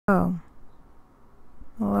Oh.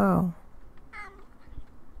 Hello.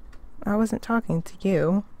 I wasn't talking to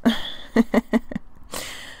you.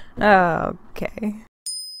 Okay.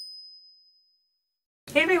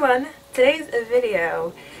 Hey everyone! Today's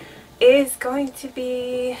video is going to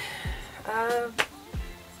be a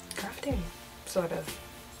crafting, sort of,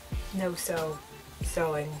 no-sew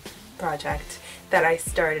sewing project that I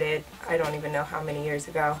started, I don't even know how many years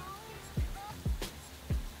ago.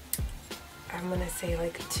 I'm gonna say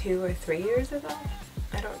like 2 or 3 years ago?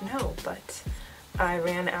 I don't know, but I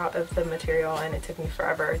ran out of the material and it took me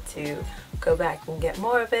forever to go back and get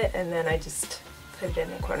more of it, and then I just put it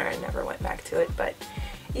in a corner and never went back to it. But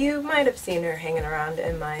you might have seen her hanging around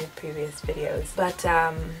in my previous videos. But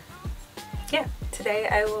yeah, today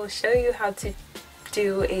I will show you how to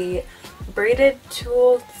do a braided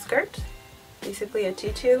tulle skirt, basically a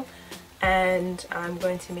tutu, and I'm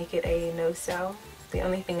going to make it a no-sew. The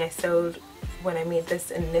only thing I sewed when I made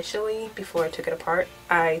this initially, before I took it apart,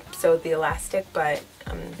 I sewed the elastic, but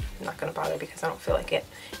I'm not going to bother because I don't feel like it,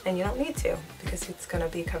 and you don't need to because it's going to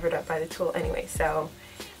be covered up by the tulle anyway, so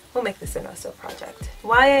we'll make this a no-sew project.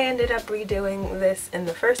 Why I ended up redoing this in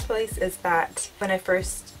the first place is that when I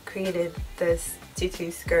first created this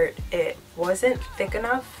tutu skirt, it wasn't thick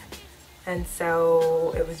enough, and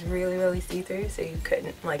so it was really see-through, so you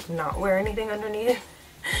couldn't like not wear anything underneath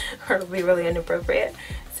or it'll be really inappropriate.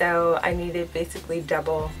 So I needed basically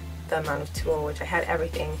double the amount of tulle, which I had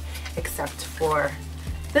everything except for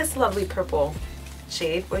this lovely purple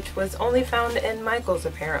shade, which was only found in Michael's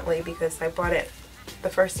apparently, because I bought it the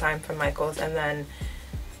first time from Michael's and then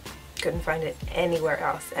couldn't find it anywhere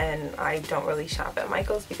else. And I don't really shop at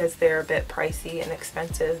Michael's because they're a bit pricey and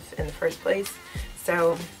expensive in the first place.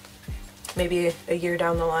 So maybe a year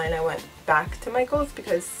down the line I went back to Michael's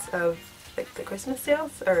because of like the Christmas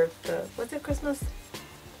sales, or the, was it Christmas?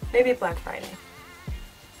 Maybe Black Friday.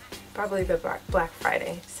 Probably the Black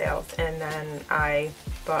Friday sales, and then I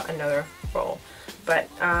bought another roll. But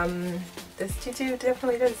this tutu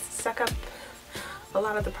definitely does suck up a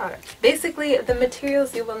lot of the product. Basically, the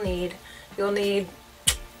materials you will need, you'll need,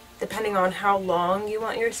 depending on how long you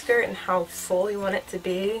want your skirt and how full you want it to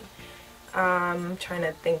be. I'm trying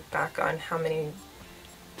to think back on how many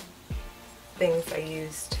things I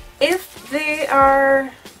used. If they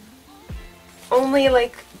are only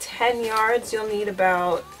like 10 yards, you'll need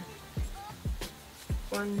about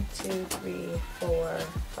 1, 2, 3, 4,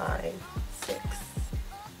 5, 6,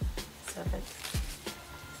 7.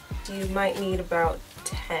 You might need about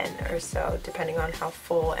 10 or so, depending on how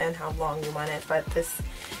full and how long you want it. But this,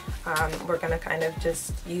 we're gonna kind of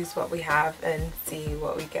just use what we have and see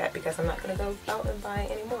what we get, because I'm not gonna go out and buy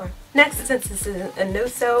any more. Next, since this is a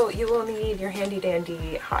no-sew, you will need your handy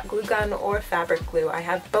dandy hot glue gun or fabric glue. I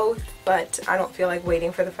have both, but I don't feel like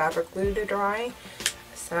waiting for the fabric glue to dry,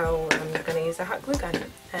 so I'm gonna use a hot glue gun.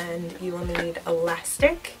 And you will need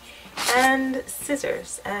elastic and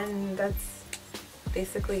scissors, and that's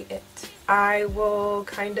basically it. I will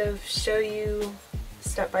kind of show you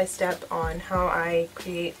step by step on how I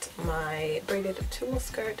create my braided tulle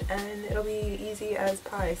skirt, and it'll be easy as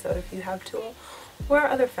pie. So if you have tulle or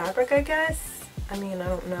other fabric, I guess, I mean, I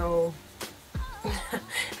don't know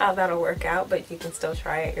how that'll work out, but you can still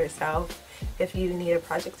try it yourself if you need a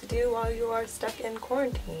project to do while you are stuck in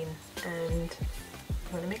quarantine and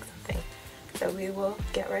you want to make something. So we will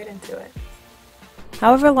get right into it.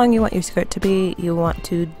 However long you want your skirt to be, you want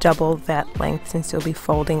to double that length since you'll be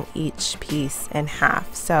folding each piece in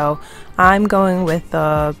half. So I'm going with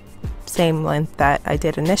the same length that I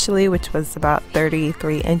did initially, which was about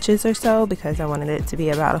 33 inches or so, because I wanted it to be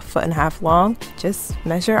about 1.5 feet long. Just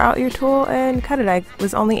measure out your tulle and cut it. I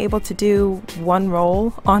was only able to do one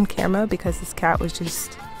roll on camera because this cat was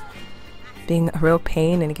just being a real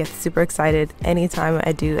pain, and he gets super excited anytime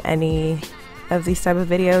I do any of these type of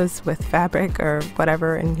videos with fabric or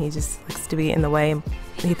whatever, and he just likes to be in the way.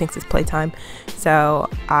 He thinks it's playtime. So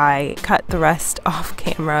I cut the rest off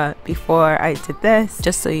camera before I did this,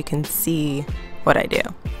 just so you can see what I do.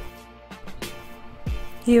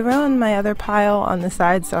 He ruined my other pile on the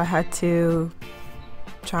side, so I had to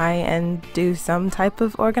try and do some type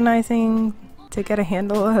of organizing to get a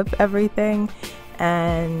handle of everything,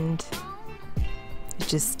 and it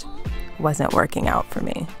just wasn't working out for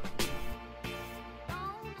me.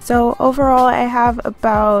 So overall I have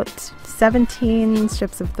about 17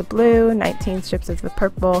 strips of the blue, 19 strips of the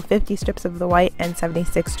purple, 50 strips of the white, and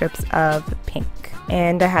 76 strips of pink.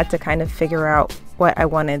 And I had to kind of figure out what I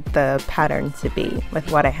wanted the pattern to be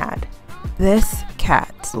with what I had. This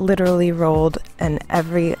cat literally rolled in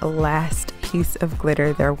every last piece of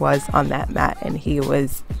glitter there was on that mat, and he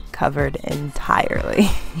was covered entirely.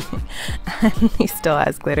 And he still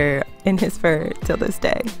has glitter in his fur till this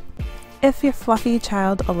day. If your fluffy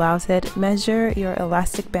child allows it, measure your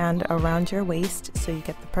elastic band around your waist so you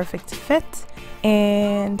get the perfect fit,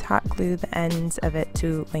 and hot glue the ends of it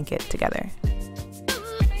to link it together.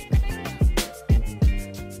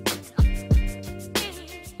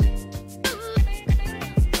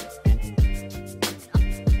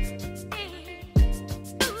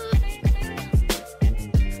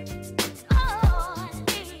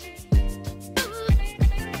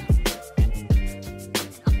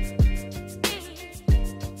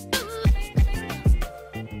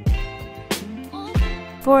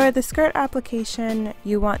 For the skirt application,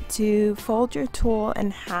 you want to fold your tulle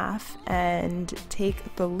in half and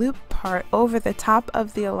take the loop part over the top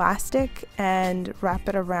of the elastic and wrap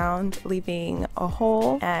it around, leaving a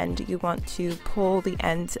hole, and you want to pull the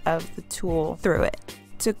ends of the tulle through it.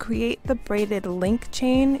 To create the braided link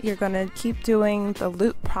chain, you're going to keep doing the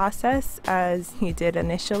loop process as you did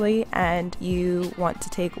initially, and you want to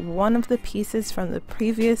take one of the pieces from the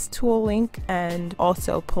previous tulle link and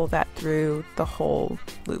also pull that through the whole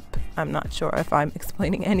loop. I'm not sure if I'm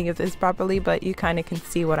explaining any of this properly, but you kind of can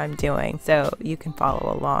see what I'm doing, so you can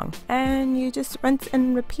follow along. And you just rinse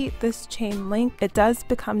and repeat this chain link. It does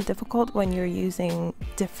become difficult when you're using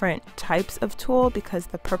different types of tulle because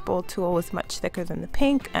the purple tulle is much thicker than the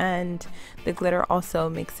pink, and the glitter also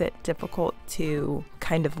makes it difficult to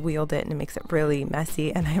kind of wield it, and it makes it really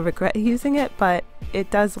messy, and I regret using it, but it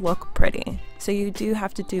does look pretty. So you do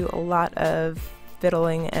have to do a lot of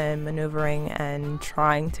fiddling and maneuvering and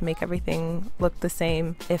trying to make everything look the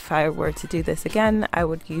same. If I were to do this again, I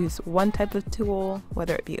would use one type of tulle,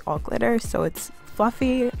 whether it be all glitter, so it's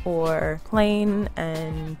fluffy, or plain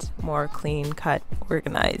and more clean cut,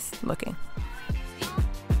 organized looking.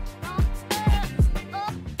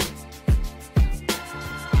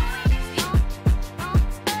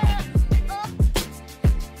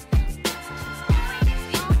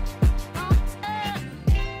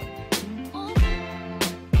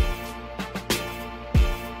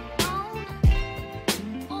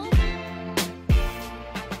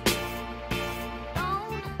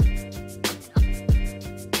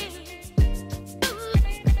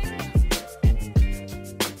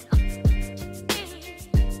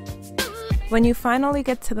 When you finally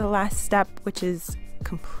get to the last step, which is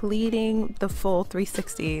completing the full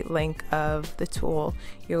 360 link of the tulle,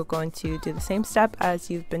 you're going to do the same step as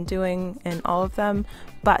you've been doing in all of them,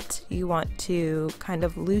 but you want to kind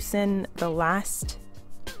of loosen the last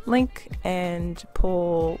link and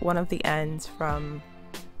pull one of the ends from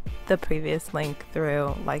the previous link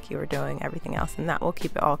through like you were doing everything else, and that will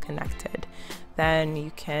keep it all connected. Then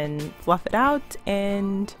you can fluff it out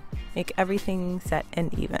and make everything set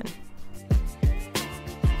and even.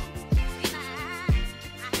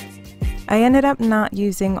 I ended up not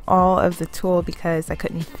using all of the tulle because I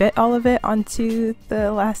couldn't fit all of it onto the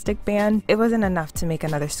elastic band. It wasn't enough to make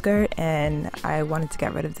another skirt, and I wanted to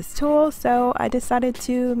get rid of this tulle, so I decided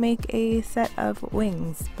to make a set of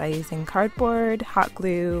wings by using cardboard, hot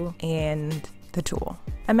glue, and the tulle.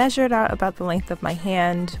 I measured out about the length of my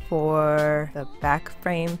hand for the back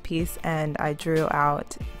frame piece, and I drew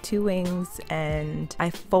out 2 wings, and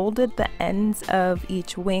I folded the ends of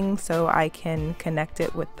each wing so I can connect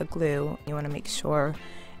it with the glue. You want to make sure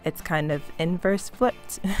it's kind of inverse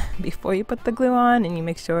flipped before you put the glue on, and you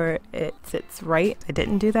make sure it sits right. I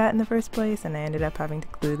didn't do that in the first place, and I ended up having to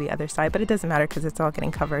glue the other side, but it doesn't matter because it's all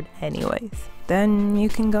getting covered anyways. Then you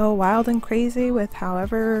can go wild and crazy with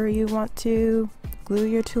however you want to glue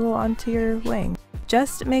your tulle onto your wing.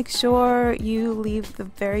 Just make sure you leave the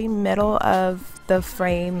very middle of the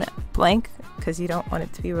frame blank because you don't want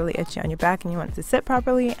it to be really itchy on your back, and you want it to sit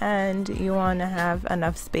properly, and you want to have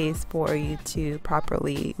enough space for you to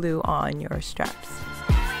properly glue on your straps.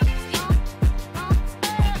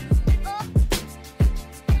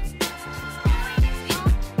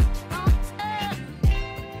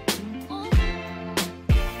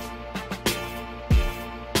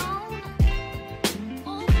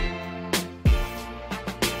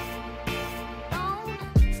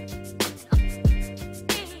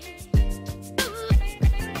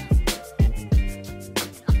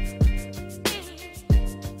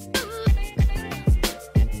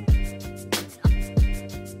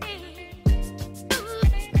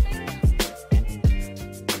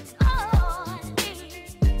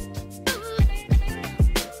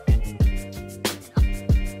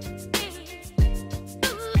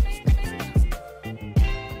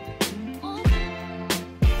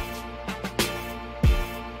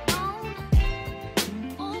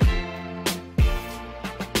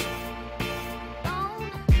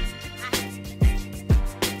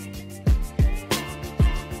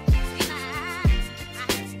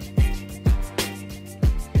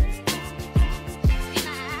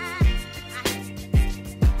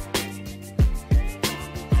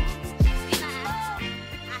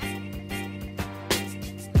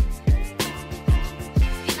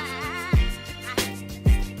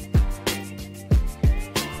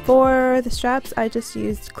 For the straps, I just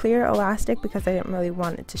used clear elastic because I didn't really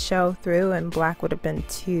want it to show through, and black would have been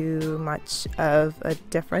too much of a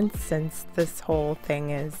difference since this whole thing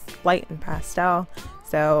is light and pastel.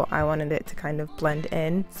 So I wanted it to kind of blend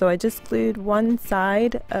in. So I just glued one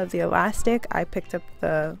side of the elastic. I picked up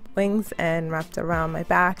the wings and wrapped it around my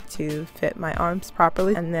back to fit my arms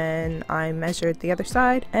properly. And then I measured the other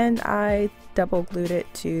side and I double glued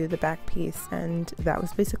it to the back piece, and that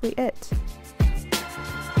was basically it.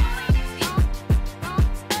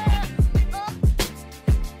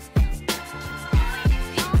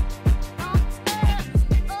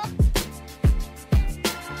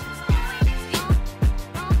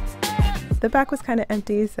 The back was kind of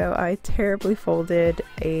empty, so I terribly folded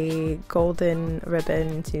a golden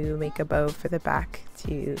ribbon to make a bow for the back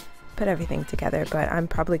to put everything together, but I'm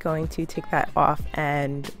probably going to take that off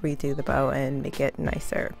and redo the bow and make it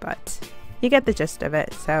nicer, but you get the gist of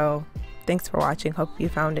it. So thanks for watching. Hope you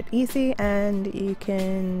found it easy, and you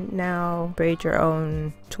can now braid your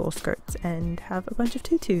own tulle skirts and have a bunch of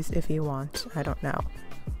tutus if you want. I don't know.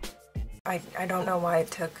 I don't know why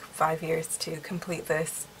it took 5 years to complete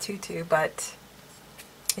this tutu, but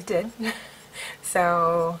it did.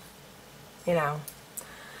 So, you know,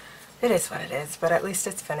 it is what it is, but at least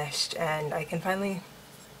it's finished and I can finally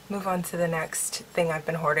move on to the next thing I've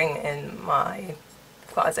been hoarding in my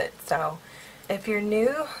closet. So if you're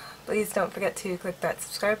new, please don't forget to click that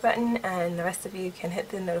subscribe button, and the rest of you can hit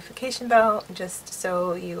the notification bell just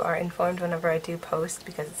so you are informed whenever I do post,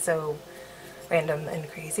 because it's so random and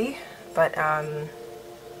crazy. But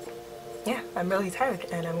yeah, I'm really tired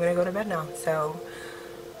and I'm gonna go to bed now, so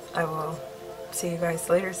I will see you guys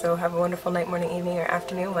later. So have a wonderful night, morning, evening, or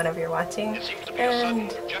afternoon whenever you're watching,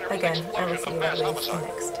 and again, I will see you lovelies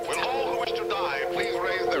next time.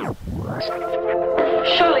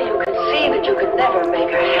 Surely you can see that you could never make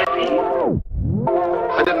her happy.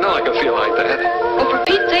 I didn't know I could feel like that. Well, for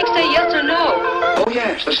Pete's sake, say yes or no. Oh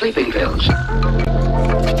yes, the sleeping pills.